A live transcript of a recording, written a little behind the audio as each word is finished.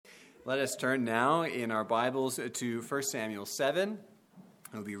Let us turn now in our Bibles to 1 Samuel 7.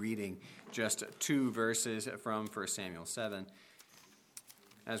 We'll be reading just 2 verses from 1 Samuel 7.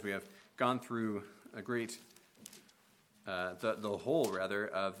 As we have gone through a great, the whole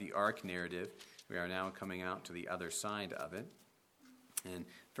of the ark narrative, we are now coming out to the other side of it. In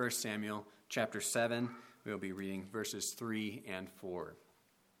 1 Samuel chapter 7, we'll be reading verses 3 and 4.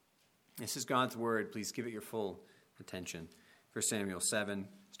 This is God's word. Please give it your full attention. 1 Samuel 7,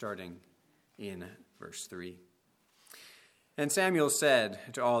 starting in verse 3. And Samuel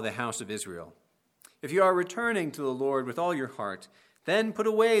said to all the house of Israel, "If you are returning to the Lord with all your heart, then put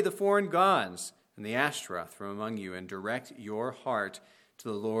away the foreign gods and the Ashtaroth from among you, and direct your heart to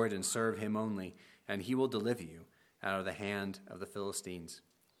the Lord and serve him only, and he will deliver you out of the hand of the Philistines."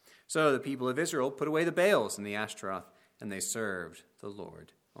 So the people of Israel put away the Baals and the Ashtaroth, and they served the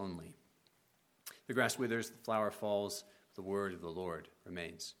Lord only. The grass withers, the flower falls, the word of the Lord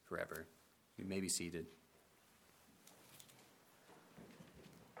remains forever. You may be seated.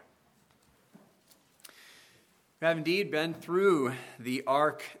 We have indeed been through the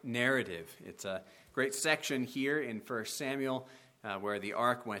ark narrative. It's a great section here in 1 Samuel where the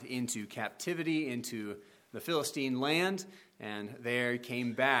ark went into captivity, into the Philistine land, and there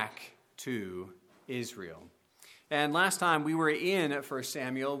came back to Israel. And last time we were in 1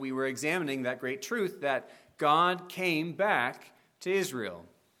 Samuel, we were examining that great truth that God came back to Israel.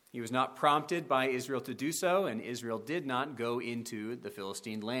 He was not prompted by Israel to do so, and Israel did not go into the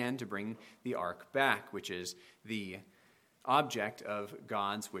Philistine land to bring the ark back, which is the object of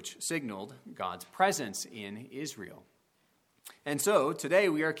which signaled God's presence in Israel. And so today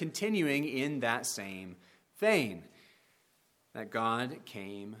we are continuing in that same vein, that God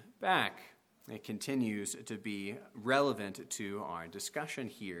came back. It continues to be relevant to our discussion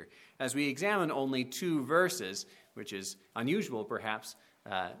here as we examine only 2 verses, which is unusual perhaps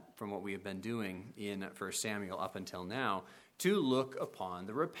from what we have been doing in 1 Samuel up until now, to look upon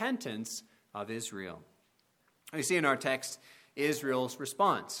the repentance of Israel. We see in our text Israel's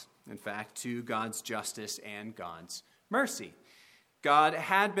response, in fact, to God's justice and God's mercy. God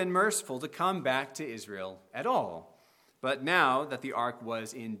had been merciful to come back to Israel at all, but now that the ark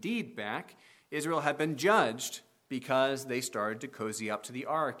was indeed back, Israel had been judged because they started to cozy up to the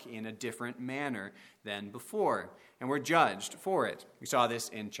ark in a different manner than before, and were judged for it. We saw this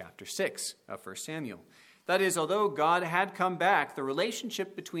in chapter 6 of 1 Samuel. That is, although God had come back, the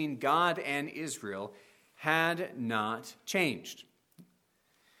relationship between God and Israel had not changed.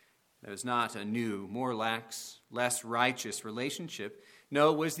 There was not a new, more lax, less righteous relationship.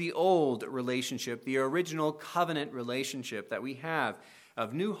 No, it was the old relationship, the original covenant relationship that we have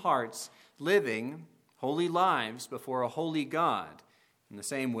of new hearts living holy lives before a holy God in the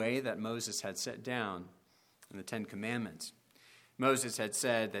same way that Moses had set down in the 10 Commandments. Moses had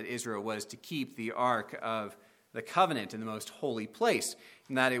said that Israel was to keep the Ark of the Covenant in the most holy place,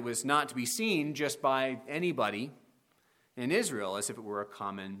 and that it was not to be seen just by anybody in Israel as if it were a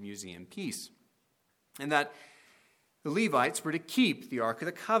common museum piece, and that the Levites were to keep the Ark of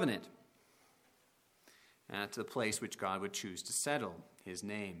the Covenant to the place which God would choose to settle his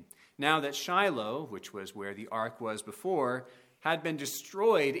name. Now that Shiloh, which was where the ark was before, had been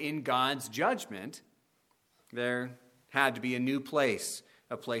destroyed in God's judgment, there had to be a new place,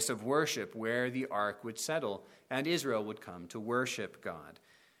 a place of worship where the ark would settle, and Israel would come to worship God.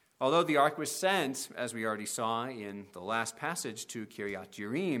 Although the ark was sent, as we already saw in the last passage, to Kiryat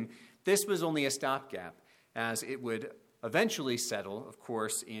Jearim, this was only a stopgap, as it would eventually settle, of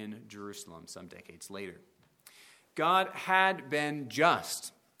course, in Jerusalem some decades later. God had been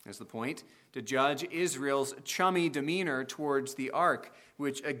just, is the point, to judge Israel's chummy demeanor towards the ark,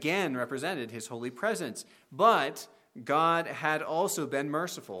 which again represented his holy presence. But God had also been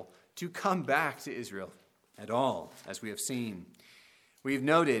merciful to come back to Israel at all, as we have seen. We've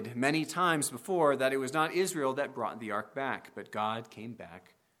noted many times before that it was not Israel that brought the ark back, but God came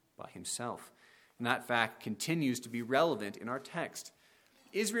back by himself. And that fact continues to be relevant in our text.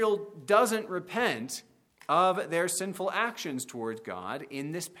 Israel doesn't repent of their sinful actions toward God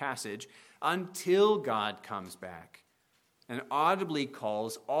in this passage until God comes back and audibly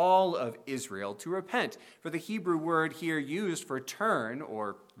calls all of Israel to repent. For the Hebrew word here used for turn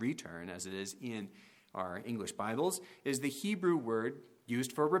or return, as it is in our English Bibles, is the Hebrew word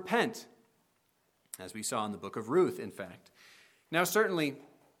used for repent, as we saw in the book of Ruth, in fact. Now, certainly,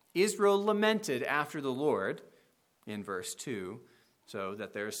 Israel lamented after the Lord in verse 2, so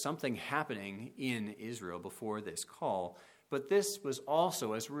that there's something happening in Israel before this call. But this was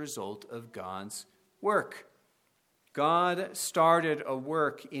also as a result of God's work. God started a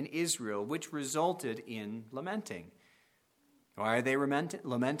work in Israel which resulted in lamenting. Why are they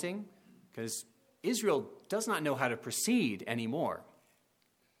lamenting? because Israel does not know how to proceed anymore.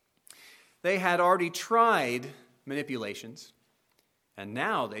 They had already tried manipulations, and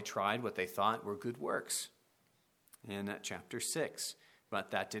now they tried what they thought were good works in chapter 6.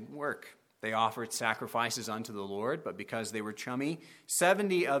 But that didn't work. They offered sacrifices unto the Lord, but because they were chummy,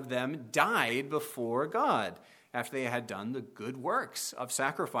 70 of them died before God after they had done the good works of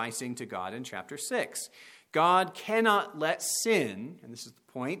sacrificing to God in chapter 6. God cannot let sin, and this is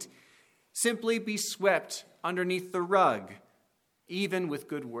the point, simply be swept underneath the rug, even with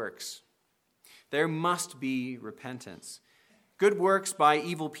good works. There must be repentance. Good works by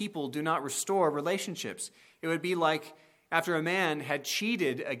evil people do not restore relationships. It would be like after a man had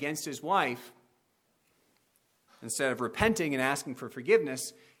cheated against his wife, instead of repenting and asking for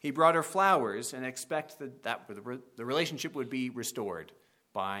forgiveness, he brought her flowers and expected that the relationship would be restored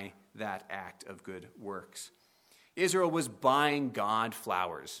by that act of good works. Israel was buying God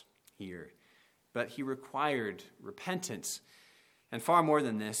flowers here, but he required repentance. And far more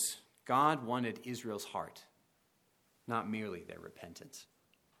than this, God wanted Israel's heart, not merely their repentance.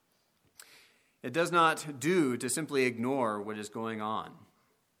 It does not do to simply ignore what is going on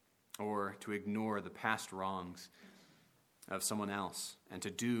or to ignore the past wrongs of someone else and to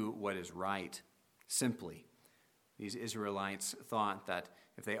do what is right simply. These Israelites thought that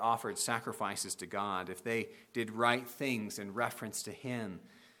if they offered sacrifices to God, if they did right things in reference to him,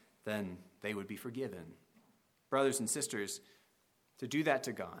 then they would be forgiven. Brothers and sisters, to do that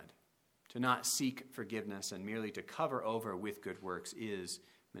to God, to not seek forgiveness and merely to cover over with good works is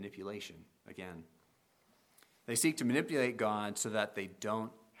manipulation again. They seek to manipulate God so that they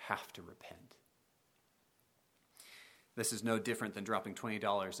don't have to repent. This is no different than dropping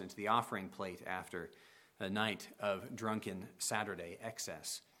 $20 into the offering plate after a night of drunken Saturday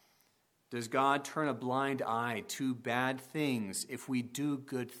excess. Does God turn a blind eye to bad things if we do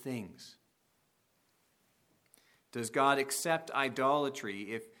good things? Does God accept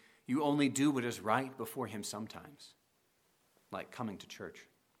idolatry if you only do what is right before him sometimes, like coming to church?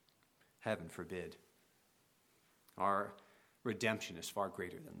 Heaven forbid. Our redemption is far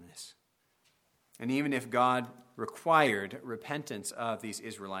greater than this. And even if God required repentance of these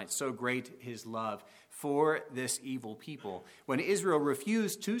Israelites, so great his love for this evil people, when Israel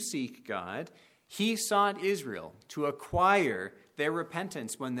refused to seek God, he sought Israel to acquire their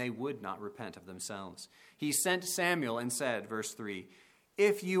repentance when they would not repent of themselves. He sent Samuel and said, verse 3,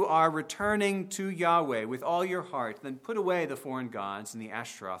 "If you are returning to Yahweh with all your heart, then put away the foreign gods and the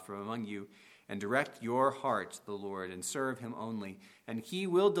Ashtaroth from among you, and direct your heart to the Lord, and serve him only, and he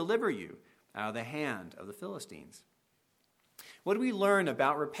will deliver you out of the hand of the Philistines." What do we learn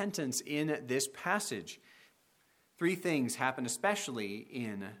about repentance in this passage? 3 things happen especially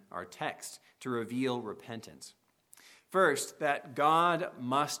in our text to reveal repentance. First, that God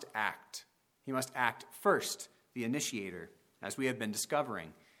must act. He must act first, the initiator, as we have been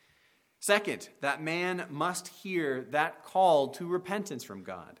discovering. Second, that man must hear that call to repentance from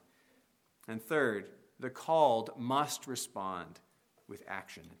God. And third, the called must respond with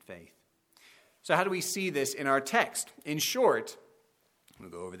action and faith. So how do we see this in our text? In short, we'll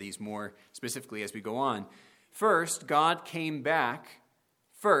go over these more specifically as we go on. First, God came back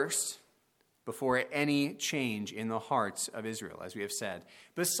first before any change in the hearts of Israel, as we have said.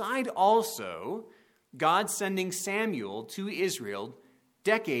 Beside also, God sending Samuel to Israel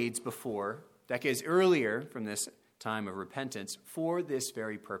decades earlier from this time of repentance, for this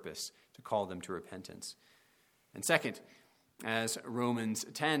very purpose, to call them to repentance. And second, as Romans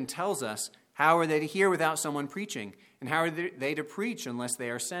 10 tells us, how are they to hear without someone preaching? And how are they to preach unless they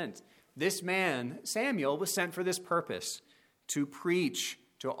are sent? This man, Samuel, was sent for this purpose, to preach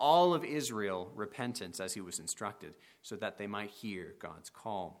to all of Israel repentance as he was instructed, so that they might hear God's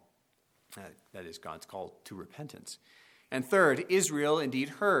call. That is, God's call to repentance. And third, Israel indeed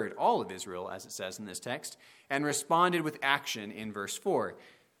heard, all of Israel, as it says in this text, and responded with action in verse 4.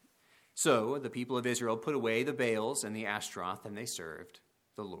 So the people of Israel put away the Baals and the Ashtaroth, and they served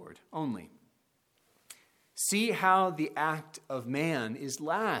the Lord only. See how the act of man is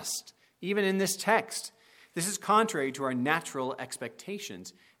last, even in this text. This is contrary to our natural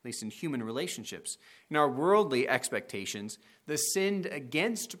expectations, at least in human relationships. In our worldly expectations, the sinned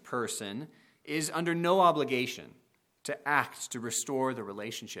against person is under no obligation to act to restore the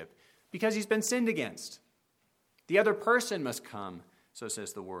relationship because he's been sinned against. The other person must come, so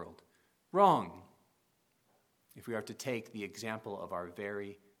says the world. Wrong, if we are to take the example of our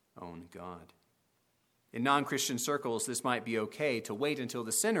very own God. In non-Christian circles, this might be okay to wait until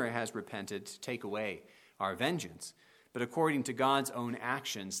the sinner has repented to take away our vengeance. But according to God's own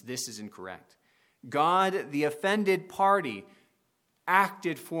actions, this is incorrect. God, the offended party,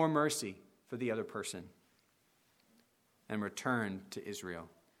 acted for mercy for the other person and returned to Israel.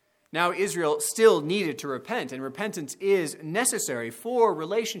 Now, Israel still needed to repent, and repentance is necessary for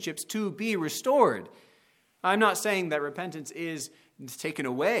relationships to be restored. I'm not saying that repentance is taken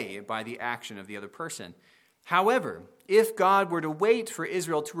away by the action of the other person. However, if God were to wait for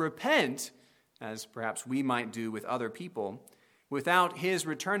Israel to repent, as perhaps we might do with other people, without his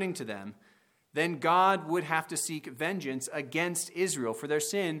returning to them, then God would have to seek vengeance against Israel for their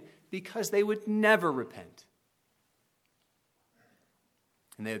sin because they would never repent.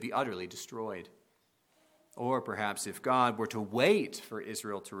 And they would be utterly destroyed. Or perhaps if God were to wait for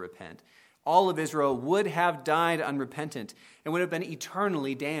Israel to repent, all of Israel would have died unrepentant and would have been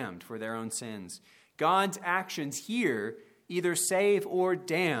eternally damned for their own sins. God's actions here either save or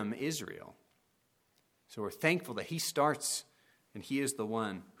damn Israel. So we're thankful that he starts and he is the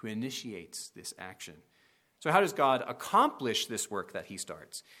one who initiates this action. So how does God accomplish this work that he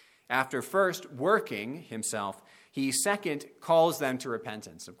starts? After first working himself, he second calls them to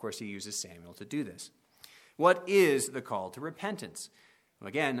repentance. Of course, he uses Samuel to do this. What is the call to repentance? Well,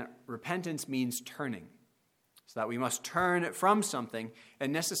 again, repentance means turning. So that we must turn from something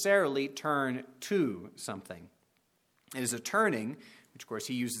and necessarily turn to something. It is a turning, which of course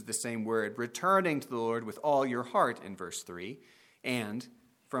he uses the same word, returning to the Lord with all your heart in verse 3. And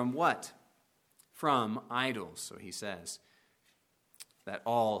from what? From idols. So he says that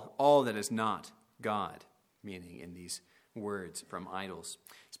all that is not God, meaning in these words, from idols.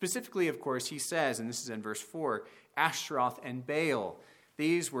 Specifically, of course, he says, and this is in verse 4, Ashtaroth and Baal.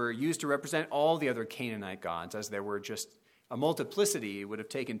 These were used to represent all the other Canaanite gods, as there were just a multiplicity. It would have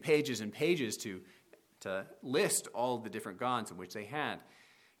taken pages and pages to list all the different gods in which they had.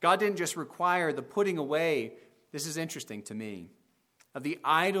 God didn't just require the putting away, this is interesting to me, of the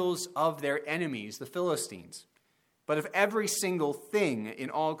idols of their enemies, the Philistines, but of every single thing in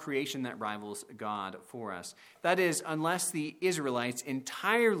all creation that rivals God for us. That is, unless the Israelites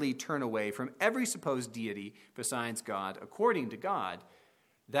entirely turn away from every supposed deity besides God, according to God,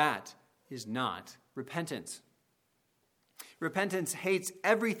 that is not repentance. Repentance hates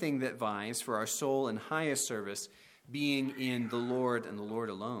everything that vies for our sole and highest service, being in the Lord and the Lord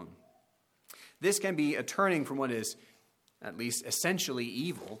alone. This can be a turning from what is at least essentially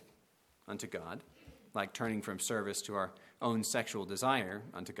evil unto God, like turning from service to our own sexual desire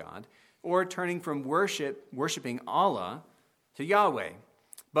unto God, or turning from worshiping Allah to Yahweh.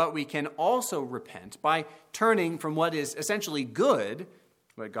 But we can also repent by turning from what is essentially good,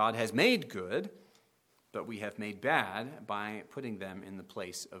 what God has made good, but we have made bad, by putting them in the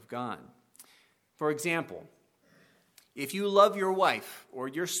place of God. For example, if you love your wife or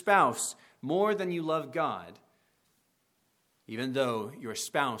your spouse more than you love God, even though your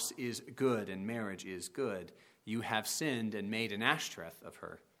spouse is good and marriage is good, you have sinned and made an Ashtoreth of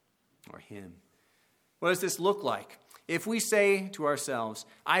her or him. What does this look like? If we say to ourselves,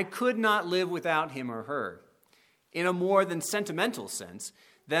 I could not live without him or her, in a more than sentimental sense,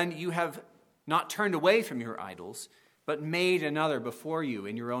 then you have not turned away from your idols, but made another before you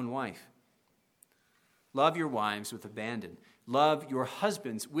in your own wife. Love your wives with abandon. Love your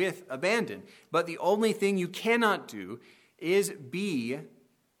husbands with abandon. But the only thing you cannot do is be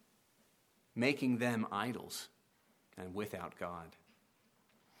making them idols and without God.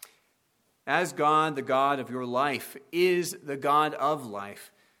 As God, the God of your life, is the God of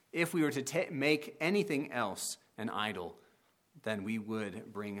life, if we were to make anything else an idol, then we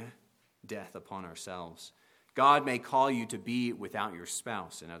would bring death upon ourselves. God may call you to be without your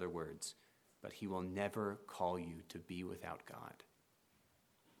spouse, in other words, but he will never call you to be without God.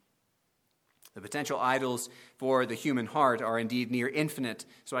 The potential idols for the human heart are indeed near infinite,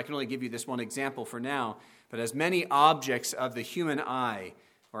 so I can only give you this one example for now. But as many objects of the human eye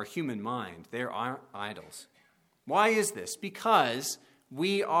or human mind, there are idols. Why is this? Because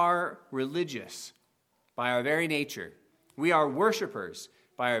we are religious by our very nature. We are worshipers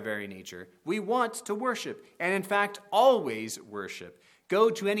by our very nature. We want to worship, and in fact, always worship. Go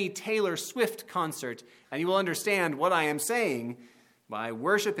to any Taylor Swift concert, and you will understand what I am saying by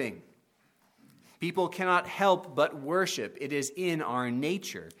worshiping. People cannot help but worship. It is in our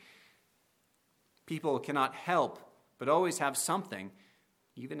nature. People cannot help but always have something,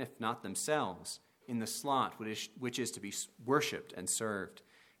 even if not themselves, in the slot which is to be worshipped and served.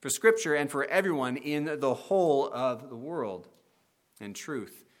 For Scripture and for everyone in the whole of the world. In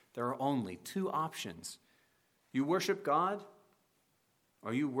truth, there are only two options. You worship God,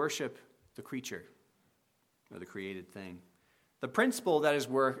 or you worship the creature, or the created thing. The principle that is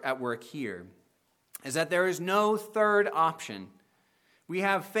at work here is that there is no third option. We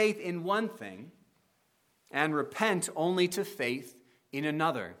have faith in one thing and repent only to faith in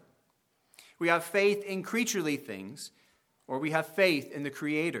another. We have faith in creaturely things, or we have faith in the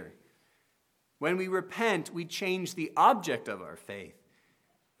Creator. When we repent, we change the object of our faith.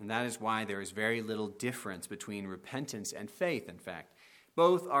 And that is why there is very little difference between repentance and faith, in fact.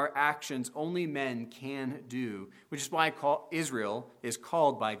 Both are actions only men can do, which is why Israel is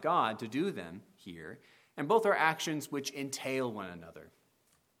called by God to do them here. And both are actions which entail one another.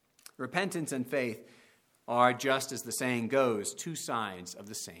 Repentance and faith are, just as the saying goes, two sides of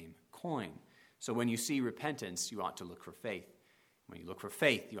the same coin. So when you see repentance, you ought to look for faith. When you look for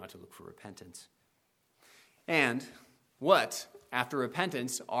faith, you ought to look for repentance. And what, after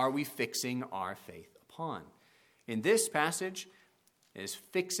repentance, are we fixing our faith upon? In this passage, it is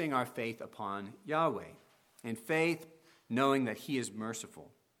fixing our faith upon Yahweh. In faith, knowing that he is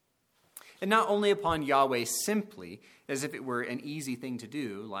merciful. And not only upon Yahweh simply, as if it were an easy thing to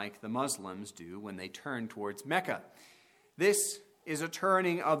do, like the Muslims do when they turn towards Mecca. This is a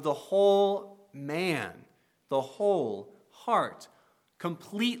turning of the whole man, the whole heart,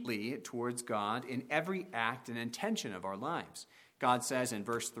 completely towards God in every act and intention of our lives. God says in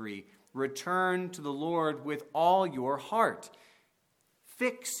verse 3, "Return to the Lord with all your heart.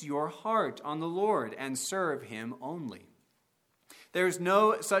 Fix your heart on the Lord and serve him only." There is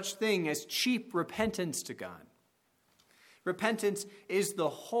no such thing as cheap repentance to God. Repentance is the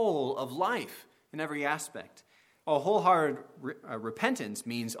whole of life in every aspect. A wholehearted repentance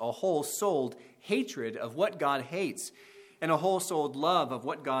means a whole-souled hatred of what God hates and a whole-souled love of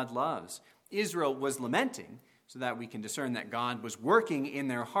what God loves. Israel was lamenting so that we can discern that God was working in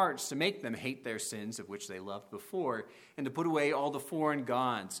their hearts to make them hate their sins of which they loved before and to put away all the foreign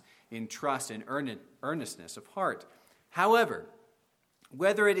gods in trust and earnestness of heart. However,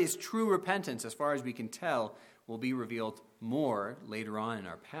 whether it is true repentance, as far as we can tell, will be revealed more later on in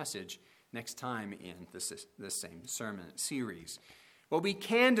our passage next time in this same sermon series. What we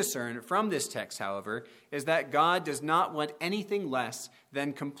can discern from this text, however, is that God does not want anything less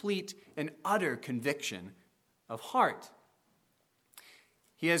than complete and utter conviction of heart.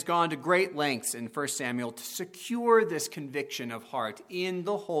 He has gone to great lengths in 1 Samuel to secure this conviction of heart in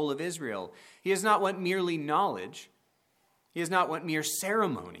the whole of Israel. He does not want merely knowledge. He does not want mere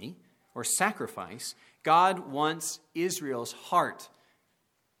ceremony or sacrifice. God wants Israel's heart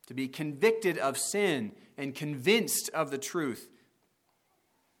to be convicted of sin and convinced of the truth,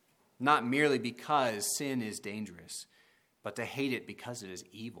 not merely because sin is dangerous, but to hate it because it is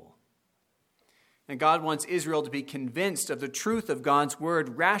evil. And God wants Israel to be convinced of the truth of God's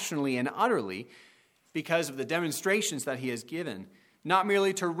word rationally and utterly because of the demonstrations that he has given, not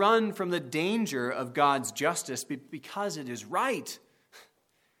merely to run from the danger of God's justice because it is right,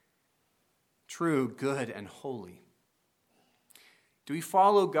 true, good, and holy. Do we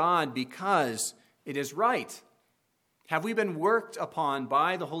follow God because it is right? Have we been worked upon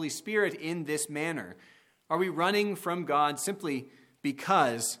by the Holy Spirit in this manner? Are we running from God simply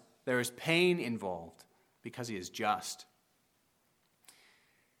because there is pain involved, because he is just?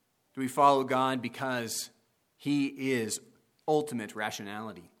 Do we follow God because he is ultimate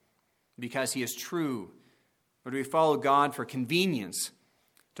rationality, because he is true? Or do we follow God for convenience,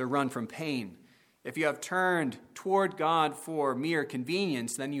 to run from pain? If you have turned toward God for mere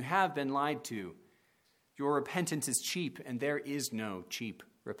convenience, then you have been lied to. Your repentance is cheap, and there is no cheap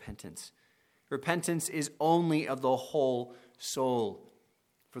repentance. Repentance is only of the whole soul,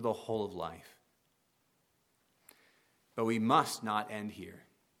 for the whole of life. But we must not end here.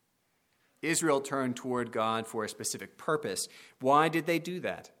 Israel turned toward God for a specific purpose. Why did they do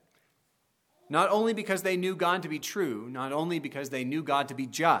that? Not only because they knew God to be true, not only because they knew God to be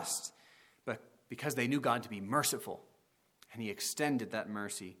just, but because they knew God to be merciful. And he extended that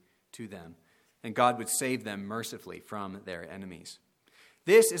mercy to them. And God would save them mercifully from their enemies.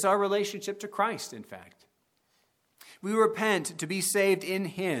 This is our relationship to Christ, in fact. We repent to be saved in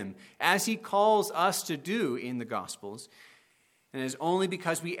him, as he calls us to do in the Gospels. And it is only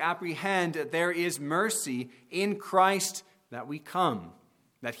because we apprehend that there is mercy in Christ that we come,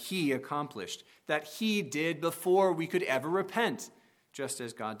 that he accomplished, that he did before we could ever repent, just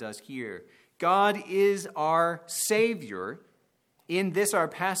as God does here. God is our Savior in this our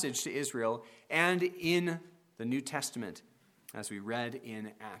passage to Israel and in the New Testament, as we read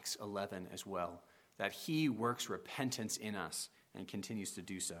in Acts 11 as well, that he works repentance in us and continues to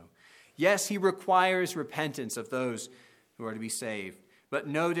do so. Yes, he requires repentance of those who are to be saved, but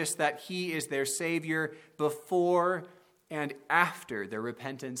notice that he is their Savior before and after their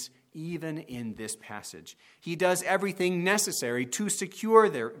repentance, even in this passage. He does everything necessary to secure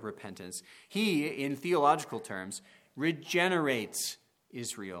their repentance. He, in theological terms, regenerates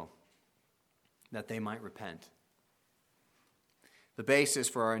Israel that they might repent. The basis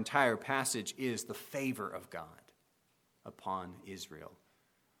for our entire passage is the favor of God upon Israel.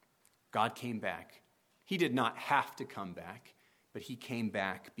 God came back. He did not have to come back, but he came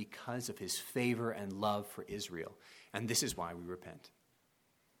back because of his favor and love for Israel. And this is why we repent.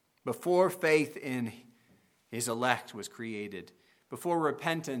 Before faith in his elect was created, before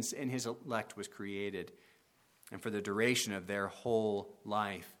repentance in his elect was created, and for the duration of their whole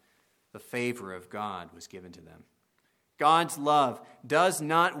life, the favor of God was given to them. God's love does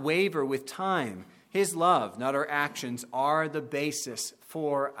not waver with time. His love, not our actions, are the basis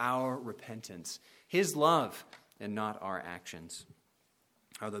for our repentance. His love and not our actions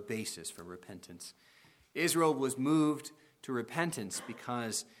are the basis for repentance. Israel was moved to repentance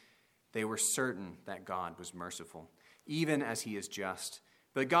because they were certain that God was merciful, even as he is just.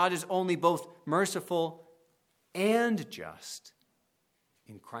 But God is only both merciful and just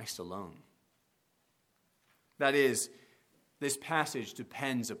in Christ alone. That is, this passage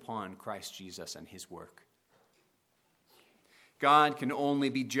depends upon Christ Jesus and his work. God can only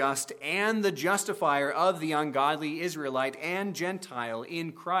be just and the justifier of the ungodly Israelite and Gentile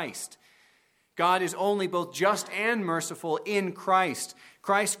in Christ. God is only both just and merciful in Christ.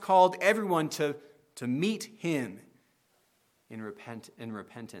 Christ called everyone to meet him in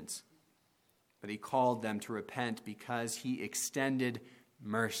repentance. But he called them to repent because he extended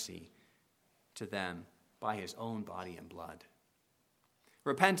mercy to them by his own body and blood.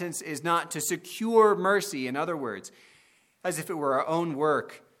 Repentance is not to secure mercy, in other words, as if it were our own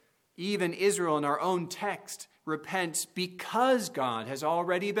work. Even Israel in our own text repents because God has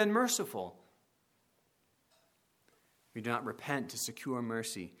already been merciful. We do not repent to secure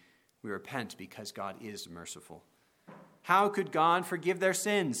mercy. We repent because God is merciful. How could God forgive their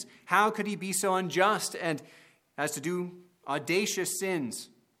sins? How could he be so unjust and as to do audacious sins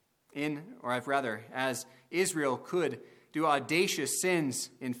as Israel could do audacious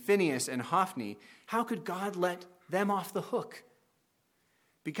sins in Phinehas and Hophni? How could God let them off the hook?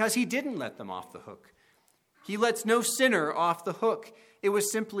 Because he didn't let them off the hook. He lets no sinner off the hook. It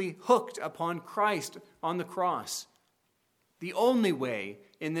was simply hooked upon Christ on the cross. The only way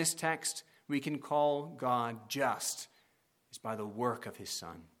in this text we can call God just is by the work of his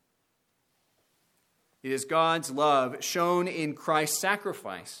Son. It is God's love shown in Christ's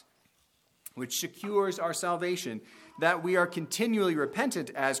sacrifice, which secures our salvation, that we are continually repentant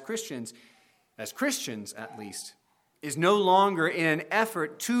as Christians at least, is no longer in an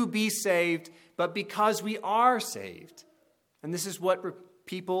effort to be saved, but because we are saved. And this is what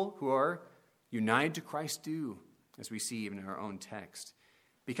people who are united to Christ do, as we see even in our own text.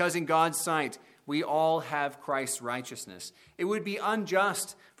 Because in God's sight, we all have Christ's righteousness. It would be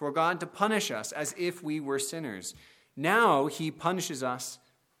unjust for God to punish us as if we were sinners. Now he punishes us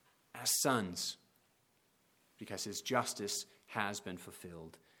as sons, because his justice has been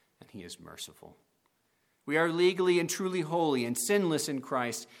fulfilled and he is merciful. We are legally and truly holy and sinless in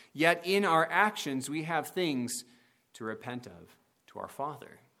Christ, yet in our actions we have things to repent of to our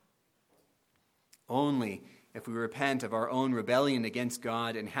Father. Only if we repent of our own rebellion against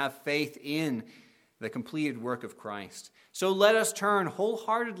God and have faith in the completed work of Christ. So let us turn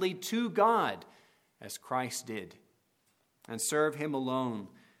wholeheartedly to God as Christ did and serve him alone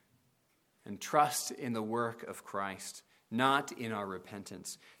and trust in the work of Christ, not in our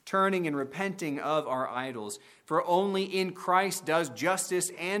repentance, turning and repenting of our idols. For only in Christ does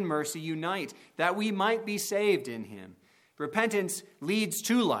justice and mercy unite, that we might be saved in him. Repentance leads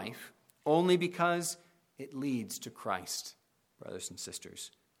to life only because it leads to Christ, brothers and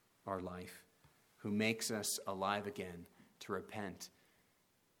sisters, our life, who makes us alive again to repent,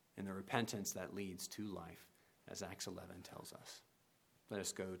 and the repentance that leads to life, as Acts 11 tells us. Let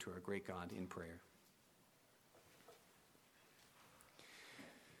us go to our great God in prayer.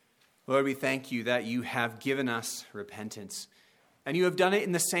 Lord, we thank you that you have given us repentance, and you have done it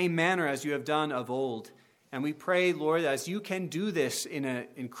in the same manner as you have done of old. And we pray, Lord, as you can do this in an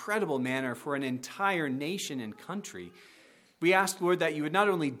incredible manner for an entire nation and country, we ask, Lord, that you would not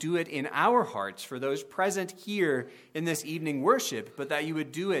only do it in our hearts for those present here in this evening worship, but that you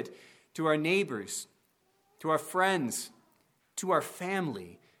would do it to our neighbors, to our friends, to our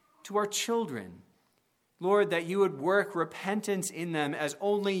family, to our children. Lord, that you would work repentance in them as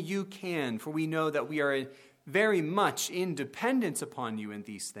only you can, for we know that we are very much in dependence upon you in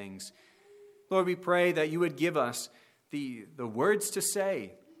these things. Lord, we pray that you would give us the words to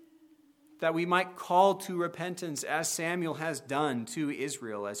say, that we might call to repentance as Samuel has done to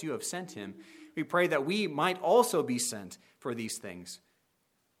Israel, as you have sent him. We pray that we might also be sent for these things.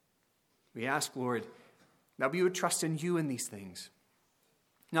 We ask, Lord, that we would trust in you in these things,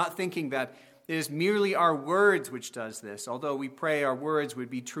 not thinking that it is merely our words which does this, although we pray our words would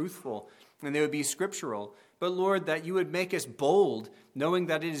be truthful and they would be scriptural. But Lord, that you would make us bold, knowing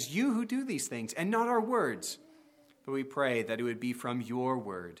that it is you who do these things and not our words. But we pray that it would be from your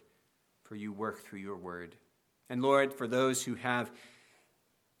word, for you work through your word. And Lord, for those who have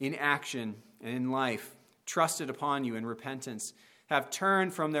in action and in life trusted upon you in repentance, have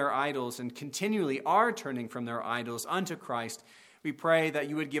turned from their idols and continually are turning from their idols unto Christ, we pray that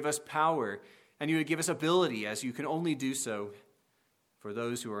you would give us power and you would give us ability, as you can only do so for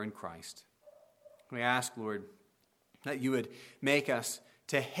those who are in Christ. We ask, Lord, that you would make us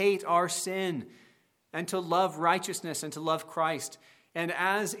to hate our sin and to love righteousness and to love Christ. And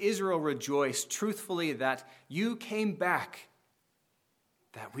as Israel rejoiced truthfully that you came back,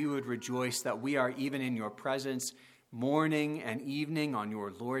 that we would rejoice that we are even in your presence morning and evening on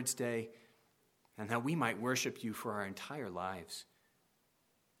your Lord's Day, and that we might worship you for our entire lives.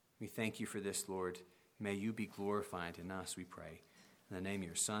 We thank you for this, Lord. May you be glorified in us, we pray. In the name of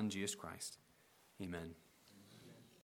your Son, Jesus Christ. Amen.